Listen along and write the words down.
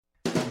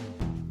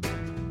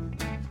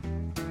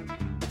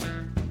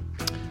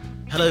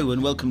Hello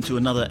and welcome to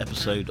another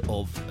episode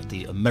of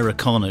the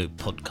Americano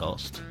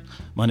podcast.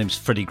 My name's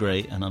Freddie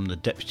Gray and I'm the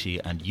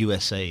Deputy and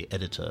USA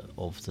Editor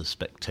of The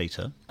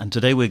Spectator. And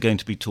today we're going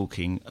to be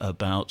talking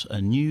about a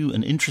new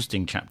and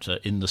interesting chapter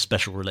in the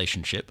special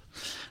relationship,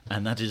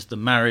 and that is the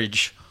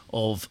marriage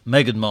of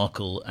Meghan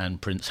Markle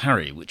and Prince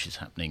Harry, which is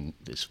happening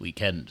this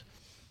weekend.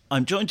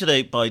 I'm joined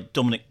today by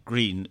Dominic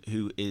Green,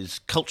 who is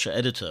culture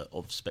editor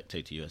of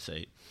Spectator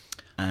USA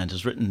and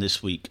has written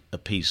this week a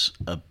piece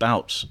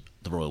about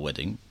the royal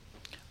wedding.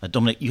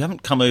 Dominic, you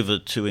haven't come over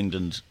to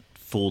England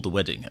for the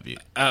wedding, have you?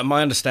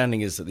 My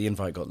understanding is that the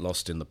invite got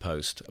lost in the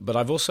post, but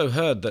I've also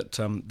heard that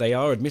they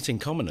are admitting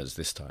commoners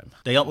this time.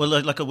 They are, well,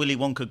 like a Willy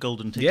Wonka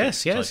golden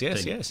ticket. Yes.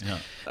 Yeah.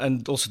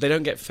 And also they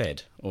don't get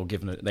fed or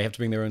given. They have to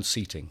bring their own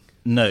seating.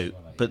 No,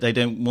 but they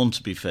don't want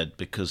to be fed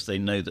because they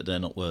know that they're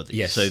not worthy.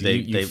 Yes, so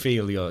you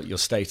feel your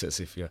status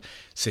if you're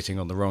sitting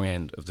on the wrong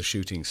end of the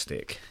shooting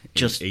stick,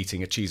 just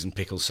eating a cheese and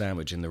pickle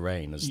sandwich in the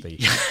rain as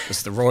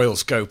the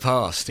royals go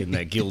past in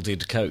their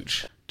gilded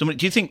coach. Dominic,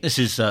 do you think this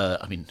is?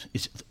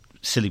 It's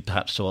silly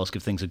perhaps to ask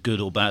if things are good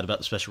or bad about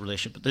the special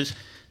relationship, but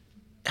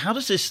how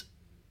does this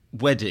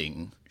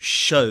wedding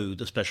show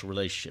the special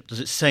relationship? Does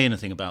it say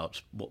anything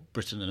about what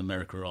Britain and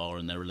America are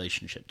in their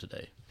relationship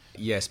today?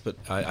 Yes, but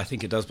I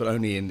think it does, but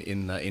only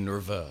in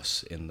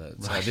reverse.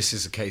 Right. This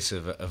is a case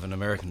of an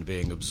American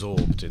being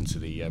absorbed into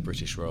the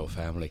British royal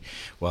family,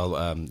 while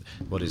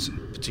what is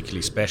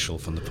particularly special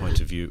from the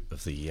point of view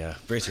of the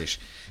British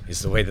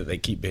is the way that they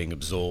keep being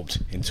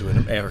absorbed into an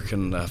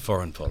American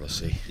foreign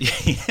policy.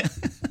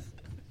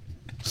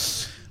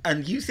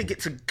 And you think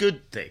it's a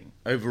good thing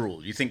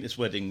overall? You think this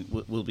wedding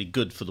will be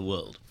good for the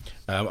world?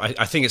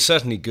 I think it's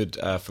certainly good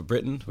for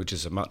Britain, which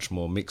is a much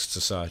more mixed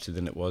society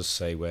than it was,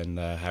 say, when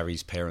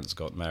Harry's parents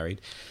got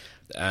married.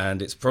 And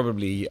it's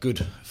probably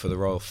good for the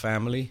royal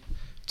family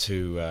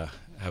to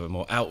have a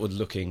more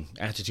outward-looking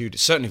attitude.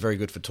 It's certainly very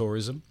good for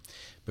tourism,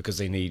 because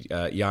they need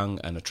young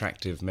and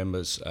attractive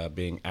members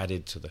being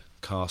added to the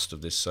cast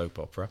of this soap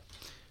opera.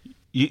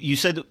 You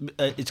said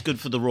it's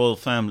good for the royal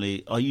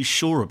family. Are you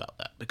sure about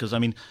that? Because,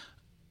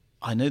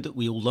 I know that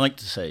we all like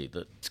to say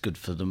that it's good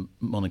for the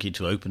monarchy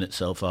to open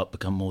itself up,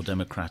 become more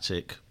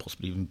democratic,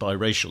 possibly even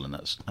biracial, and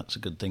that's a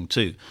good thing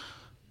too.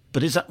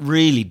 But is that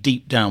really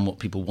deep down what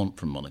people want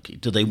from monarchy?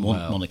 Do they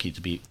want monarchy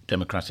to be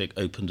democratic,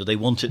 open? Do they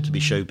want it to be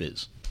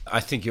showbiz?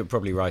 I think you're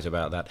probably right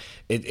about that.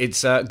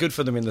 It's good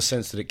for them in the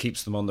sense that it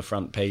keeps them on the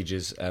front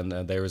pages, and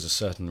there is a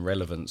certain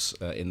relevance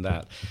in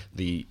that.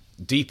 The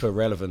deeper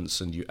relevance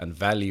and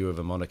value of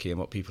a monarchy and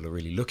what people are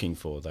really looking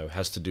for, though,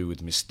 has to do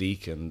with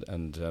mystique,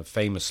 and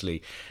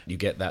famously you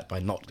get that by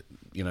not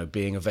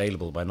being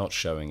available, by not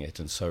showing it.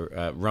 And so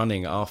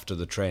running after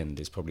the trend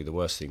is probably the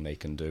worst thing they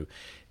can do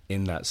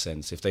in that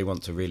sense. If they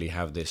want to really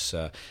have this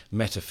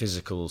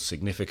metaphysical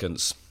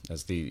significance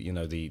as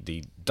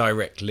the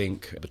direct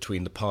link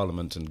between the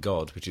Parliament and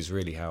God, which is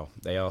really how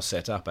they are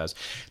set up as,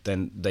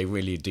 then they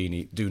really do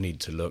need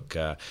to look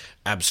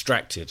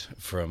abstracted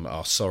from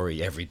our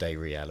sorry everyday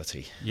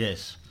reality.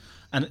 Yes.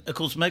 And of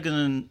course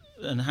Meghan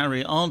and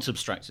Harry aren't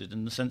abstracted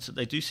in the sense that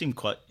they do seem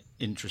quite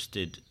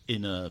interested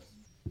in a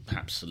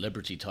perhaps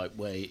celebrity-type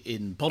way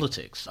in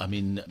politics.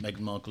 Meghan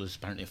Markle is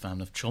apparently a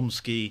fan of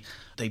Chomsky.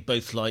 They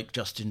both like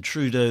Justin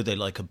Trudeau. They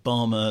like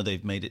Obama.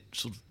 They've made it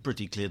sort of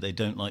pretty clear they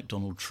don't like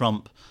Donald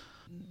Trump.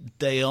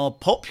 They are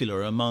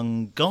popular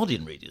among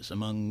Guardian readers,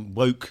 among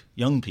woke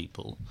young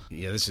people.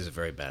 Yeah, this is a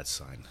very bad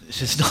sign.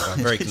 I'm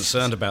very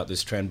concerned about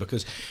this trend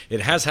because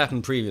it has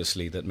happened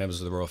previously that members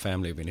of the royal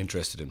family have been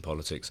interested in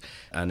politics,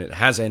 and it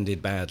has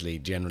ended badly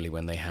generally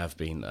when they have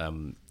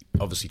been.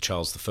 Obviously,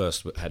 Charles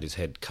I had his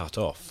head cut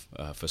off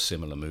for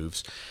similar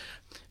moves.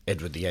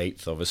 Edward VIII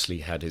obviously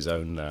had his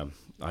own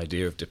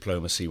idea of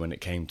diplomacy when it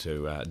came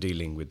to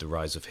dealing with the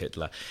rise of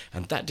Hitler,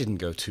 and that didn't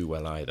go too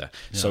well either.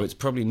 Yeah. So it's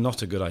probably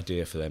not a good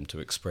idea for them to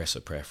express a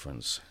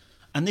preference.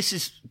 And this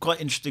is quite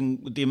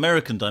interesting with the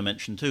American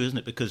dimension too, isn't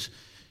it? Because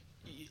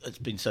it's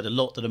been said a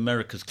lot that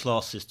America's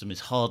class system is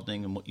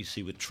hardening, and what you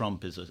see with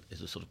Trump is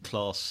a sort of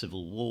class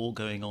civil war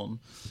going on.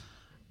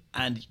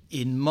 And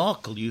in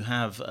Markle, you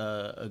have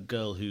a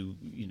girl who,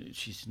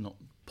 she's not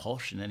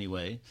posh in any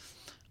way,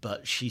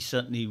 but she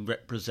certainly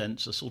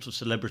represents a sort of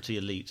celebrity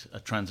elite,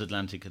 a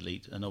transatlantic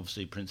elite, and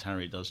obviously Prince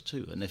Harry does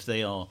too. And if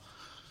they are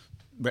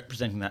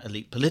representing that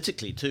elite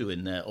politically too,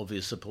 in their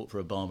obvious support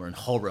for Obama and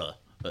horror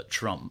at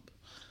Trump,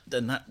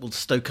 then that will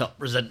stoke up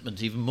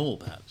resentment even more,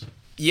 perhaps.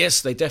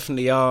 Yes, they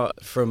definitely are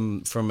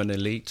from an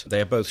elite. They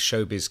are both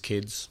showbiz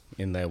kids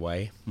in their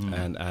way,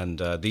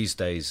 and these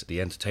days the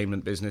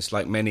entertainment business,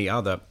 like many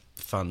other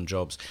fun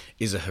jobs,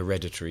 is a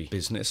hereditary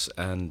business,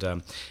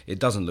 and it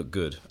doesn't look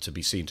good to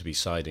be seen to be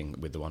siding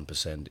with the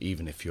 1%,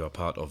 even if you are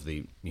part of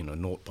the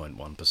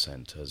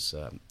 0.1%, as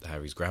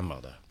Harry's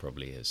grandmother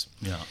probably is.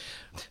 Yeah.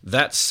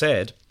 That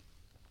said,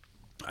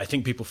 I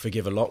think people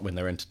forgive a lot when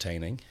they're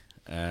entertaining,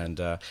 and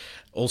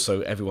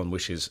also everyone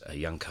wishes a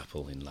young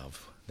couple in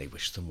love. They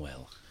wish them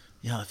well.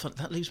 Yeah, I thought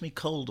that leaves me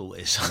cold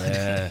always.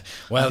 Yeah.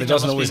 Well, think it that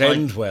doesn't must always be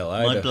end well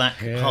either. my black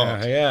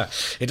heart. Yeah,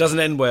 it doesn't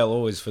end well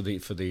always for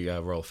the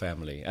royal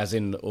family, as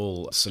in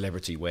all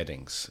celebrity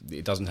weddings.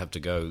 It doesn't have to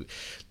go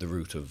the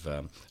route of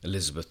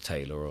Elizabeth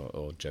Taylor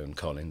or Joan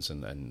Collins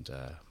and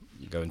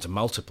go into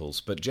multiples.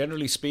 But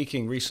generally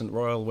speaking, recent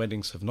royal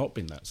weddings have not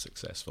been that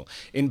successful,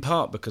 in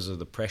part because of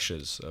the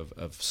pressures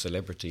of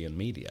celebrity and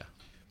media.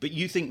 But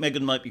you think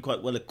Meghan might be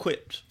quite well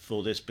equipped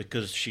for this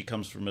because she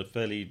comes from a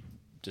fairly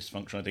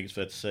dysfunctional, I think it's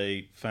fair to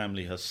say,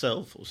 family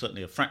herself, or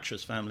certainly a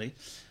fractious family,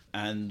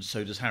 and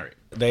so does Harry.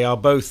 They are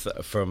both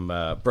from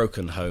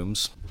broken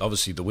homes.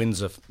 Obviously, the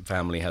Windsor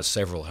family has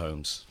several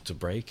homes to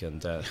break,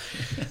 and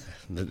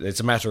it's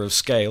a matter of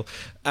scale.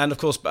 And, of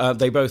course,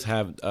 they both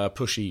have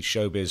pushy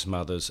showbiz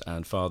mothers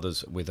and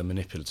fathers with a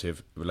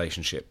manipulative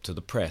relationship to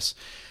the press.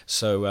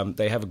 So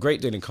they have a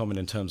great deal in common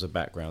in terms of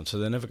background, so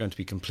they're never going to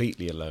be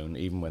completely alone,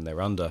 even when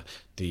they're under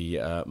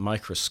the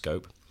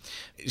microscope.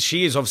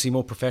 She is obviously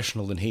more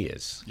professional than he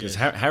is, because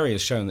Harry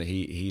has shown that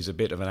he's a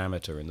bit of an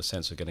amateur in the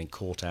sense of getting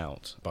caught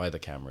out by the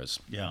cameras,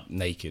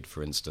 naked,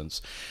 for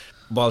instance.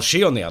 While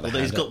she, on the other hand...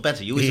 Although he's got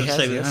better. You always have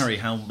to say with Harry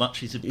how much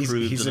he's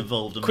improved he's and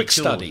evolved and quick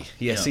matured. study.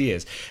 Yes, he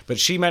is. But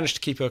she managed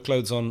to keep her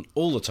clothes on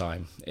all the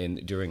time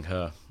during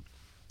her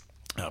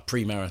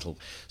premarital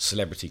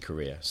celebrity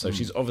career. So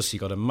she's obviously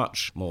got a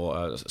much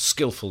more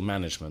skillful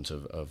management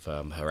of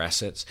her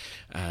assets,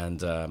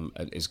 and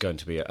is going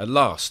to be at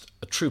last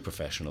a true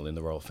professional in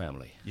the royal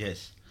family.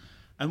 Yes.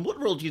 And what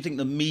role do you think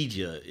the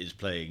media is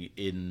playing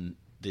in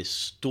this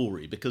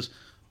story? Because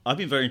I've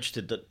been very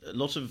interested that a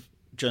lot of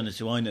journalists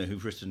who I know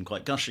who've written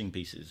quite gushing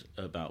pieces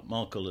about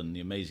Markle and the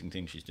amazing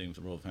things she's doing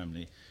for the royal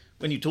family,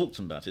 when you talk to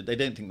them about it, they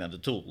don't think that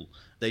at all.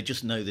 They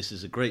just know this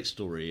is a great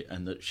story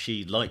and that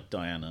she, like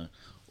Diana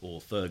or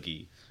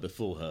Fergie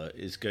before her,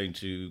 is going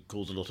to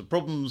cause a lot of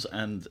problems,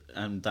 and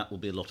that will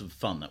be a lot of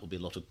fun. That will be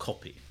a lot of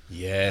copy.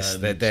 Yes,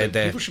 so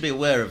people should be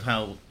aware of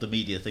how the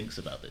media thinks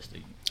about this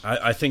thing.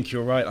 I think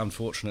you're right.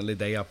 Unfortunately,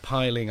 they are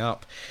piling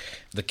up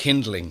the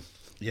kindling.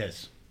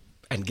 Yes.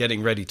 And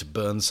getting ready to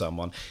burn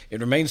someone.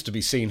 It remains to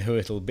be seen who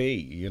it'll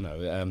be.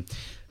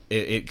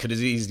 It could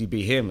as easily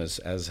be him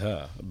as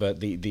her. But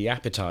the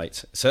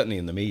appetite, certainly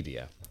in the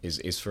media,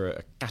 is for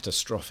a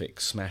catastrophic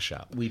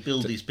smash-up. We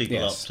build these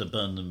people up to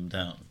burn them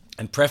down.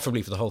 And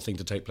preferably for the whole thing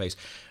to take place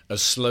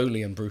as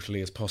slowly and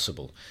brutally as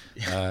possible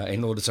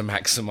in order to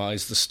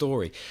maximise the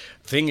story.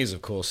 Thing is,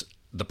 of course,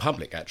 the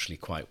public actually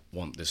quite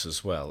want this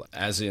as well.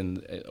 As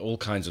in all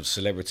kinds of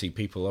celebrity,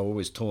 people are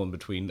always torn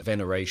between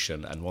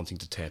veneration and wanting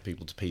to tear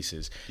people to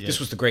pieces. Yes. This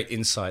was the great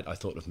insight, I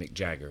thought, of Mick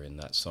Jagger in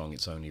that song,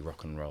 It's Only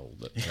Rock and Roll,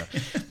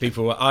 that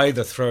people were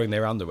either throwing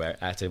their underwear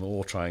at him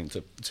or trying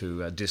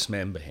to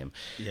dismember him.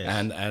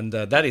 Yes. And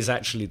that is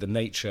actually the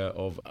nature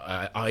of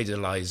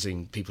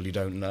idolising people you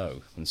don't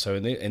know. And so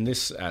in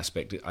this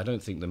aspect, I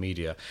don't think the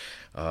media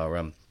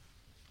are...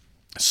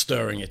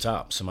 stirring it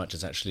up so much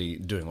as actually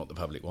doing what the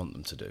public want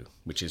them to do,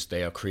 which is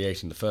they are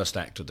creating the first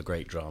act of the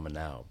great drama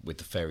now with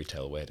the fairy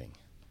tale wedding.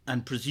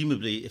 And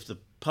presumably, if the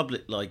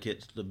public like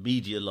it, the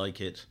media like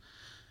it,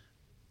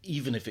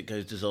 even if it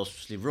goes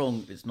disastrously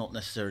wrong, it's not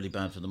necessarily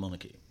bad for the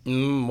monarchy.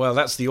 Well,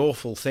 that's the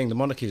awful thing. The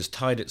monarchy has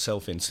tied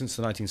itself in since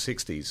the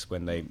 1960s,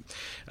 when they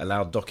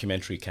allowed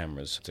documentary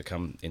cameras to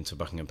come into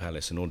Buckingham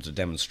Palace in order to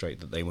demonstrate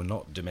that they were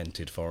not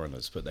demented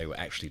foreigners, but they were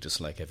actually just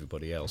like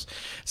everybody else.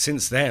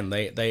 Since then,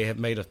 they have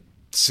made a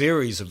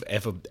series of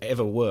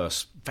ever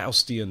worse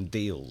Faustian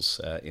deals,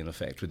 in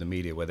effect, with the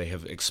media, where they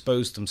have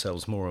exposed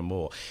themselves more and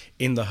more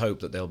in the hope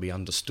that they'll be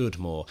understood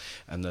more,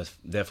 and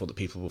therefore that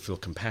people will feel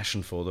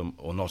compassion for them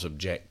or not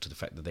object to the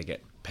fact that they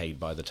get paid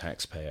by the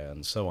taxpayer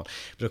and so on.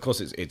 But of course,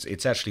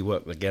 it's actually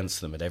worked against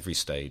them at every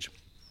stage.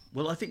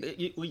 Well, I think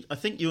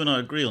you and I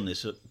agree on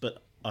this,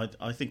 but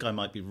I think I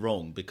might be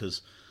wrong,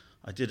 because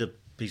I did a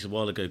piece a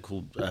while ago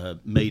called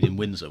Made in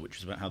Windsor, which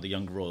was about how the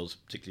younger royals,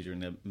 particularly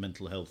during their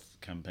mental health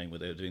campaign, where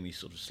they were doing these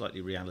sort of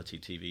slightly reality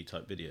TV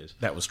type videos.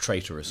 That was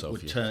traitorous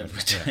of you.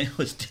 It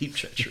was deep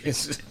treachery.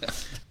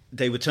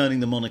 They were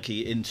turning the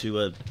monarchy into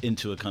a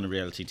kind of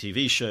reality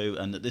TV show,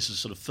 and that this is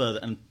sort of further.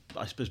 And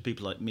I suppose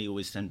people like me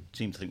always seem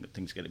to think that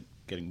things are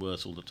getting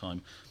worse all the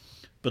time.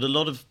 But a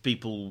lot of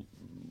people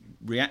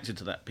reacted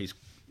to that piece.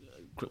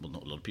 Well,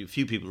 not a lot of people.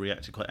 Few people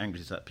reacted quite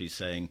angrily to that piece,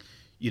 saying,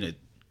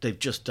 they've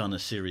just done a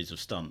series of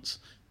stunts.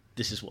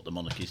 This is what the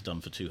monarchy's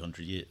done for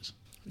 200 years.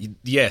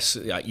 Yes,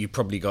 you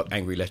probably got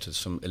angry letters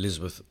from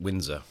Elizabeth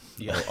Windsor,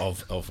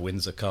 of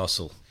Windsor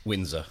Castle,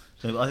 Windsor.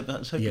 So I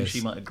was hoping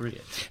she might agree.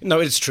 No,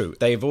 it's true.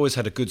 They've always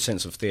had a good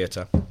sense of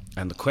theatre,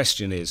 and the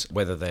question is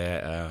whether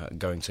they're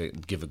going to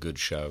give a good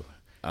show.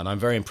 And I'm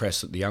very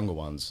impressed that the younger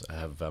ones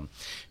have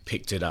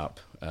picked it up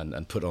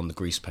and put on the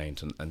grease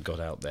paint and got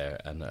out there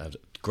and have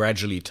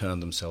gradually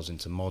turned themselves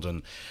into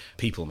modern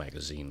People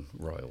magazine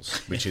royals,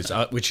 which is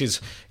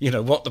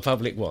what the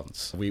public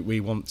wants. We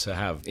want to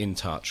have In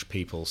Touch,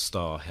 People,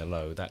 Star,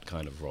 Hello, that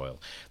kind of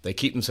royal. They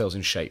keep themselves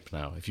in shape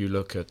now. If you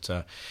look at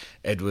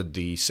Edward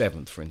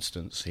VII, for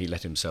instance, he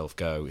let himself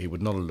go. He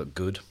would not have looked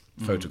good,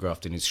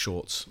 photographed in his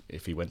shorts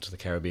if he went to the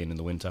Caribbean in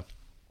the winter.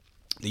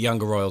 The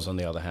younger royals, on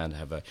the other hand,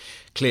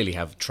 clearly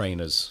have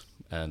trainers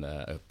and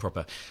a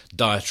proper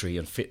dietary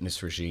and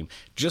fitness regime,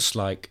 just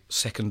like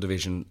second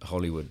division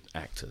Hollywood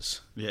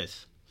actors.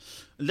 Yes.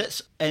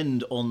 Let's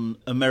end on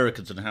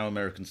Americans and how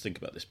Americans think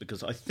about this,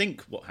 because I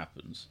think what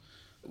happens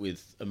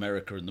with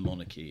America and the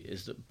monarchy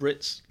is that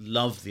Brits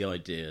love the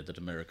idea that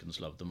Americans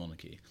love the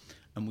monarchy,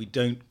 and we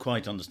don't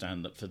quite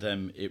understand that for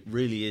them it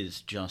really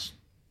is just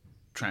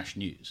trash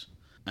news.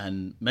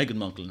 And Meghan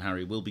Markle and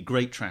Harry will be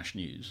great trash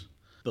news,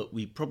 but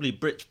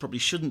Brits probably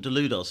shouldn't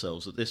delude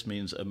ourselves that this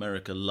means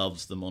America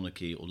loves the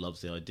monarchy or loves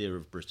the idea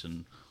of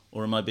Britain.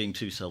 Or am I being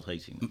too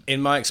self-hating?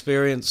 In my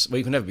experience,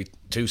 you can never be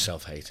too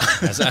self-hating.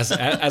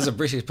 As a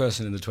British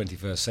person in the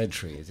 21st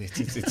century,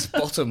 it's a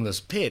bottomless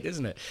pit,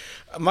 isn't it?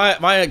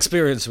 My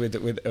experience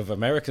of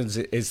Americans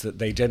is that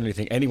they generally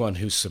think anyone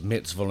who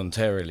submits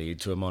voluntarily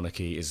to a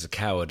monarchy is a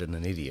coward and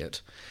an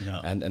idiot,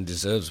 and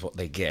deserves what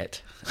they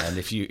get. And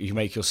if you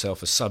make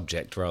yourself a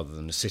subject rather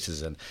than a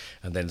citizen,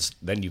 and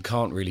then you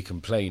can't really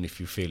complain if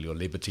you feel your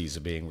liberties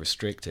are being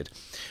restricted.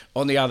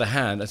 On the other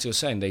hand, as you're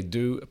saying, they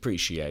do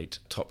appreciate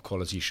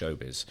top-quality showbiz.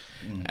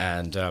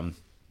 And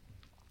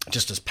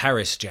just as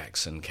Paris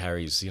Jackson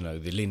carries, the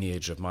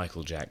lineage of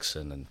Michael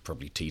Jackson and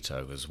probably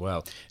Tito as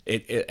well,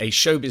 a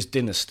showbiz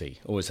dynasty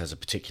always has a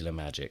particular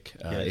magic.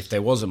 Yes. If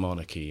there was a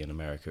monarchy in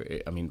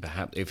America,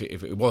 perhaps if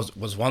it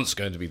was once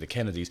going to be the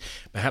Kennedys,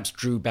 perhaps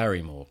Drew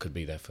Barrymore could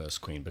be their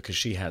first queen, because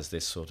she has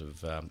this sort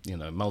of,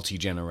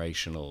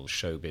 multi-generational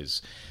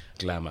showbiz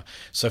glamour.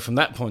 So from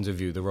that point of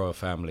view, the royal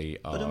family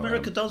are... But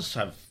America does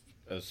have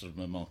a sort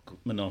of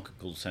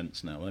monarchical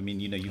sense now. I mean,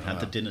 you had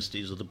the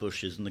dynasties of the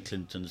Bushes and the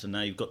Clintons, and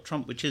now you've got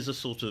Trump, which is a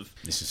sort of...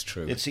 This is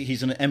true.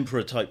 He's an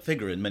emperor-type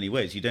figure in many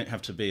ways. You don't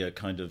have to be a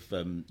kind of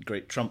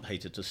great Trump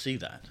hater to see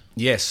that.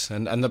 Yes,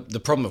 and the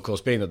problem, of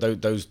course, being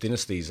that those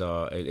dynasties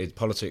are,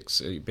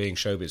 politics being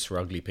showbiz for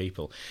ugly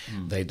people,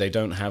 they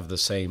don't have the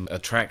same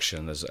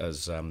attraction as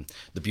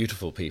the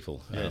beautiful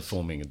people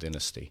forming a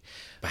dynasty.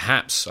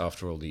 Perhaps,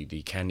 after all,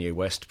 the Kanye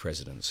West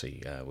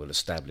presidency will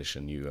establish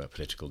a new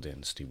political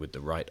dynasty with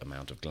the right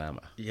amount of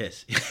glamour.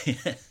 Yes.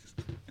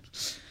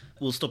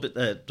 We'll stop it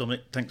there.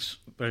 Dominic, thanks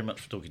very much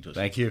for talking to us.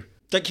 Thank you.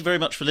 Thank you very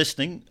much for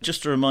listening.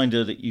 Just a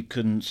reminder that you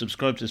can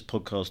subscribe to this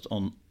podcast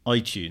on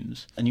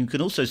iTunes, and you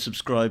can also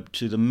subscribe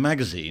to the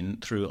magazine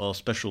through our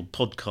special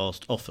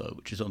podcast offer,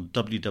 which is on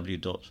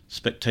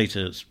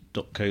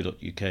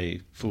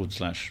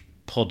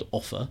www.spectators.co.uk/pod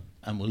offer,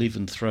 and we'll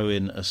even throw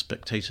in a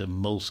Spectator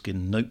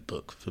moleskin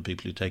notebook for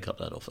people who take up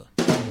that offer.